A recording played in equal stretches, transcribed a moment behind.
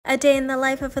A day in the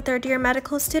life of a third-year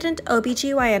medical student,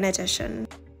 OB/GYN edition.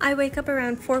 I wake up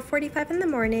around 4:45 in the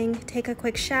morning, take a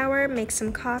quick shower, make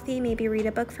some coffee, maybe read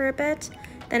a book for a bit,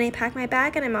 then I pack my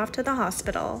bag and I'm off to the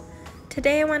hospital.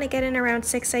 Today I want to get in around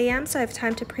 6 a.m. so I have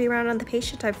time to pre-round on the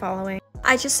patient I'm following.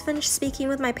 I just finished speaking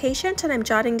with my patient and I'm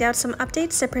jotting down some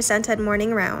updates to present at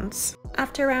morning rounds.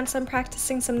 After rounds I'm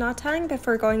practicing some knot tying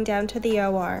before going down to the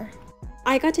OR.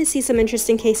 I got to see some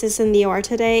interesting cases in the OR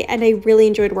today and I really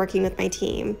enjoyed working with my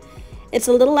team. It's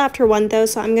a little after 1 though,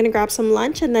 so I'm gonna grab some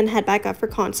lunch and then head back up for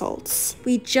consults.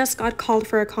 We just got called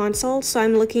for a consult, so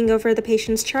I'm looking over the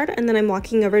patient's chart and then I'm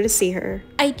walking over to see her.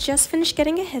 I just finished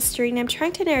getting a history and I'm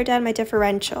trying to narrow down my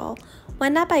differential.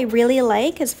 One app I really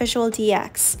like is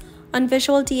VisualDx. On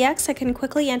VisualDx, I can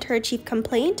quickly enter a chief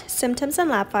complaint, symptoms, and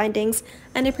lab findings,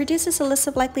 and it produces a list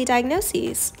of likely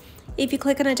diagnoses. If you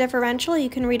click on a differential, you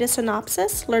can read a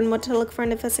synopsis, learn what to look for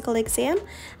in a physical exam,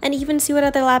 and even see what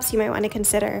other labs you might want to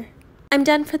consider. I'm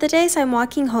done for the day, so I'm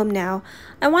walking home now.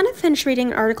 I want to finish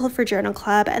reading an article for Journal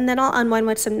Club, and then I'll unwind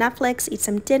with some Netflix, eat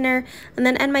some dinner, and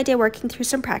then end my day working through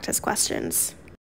some practice questions.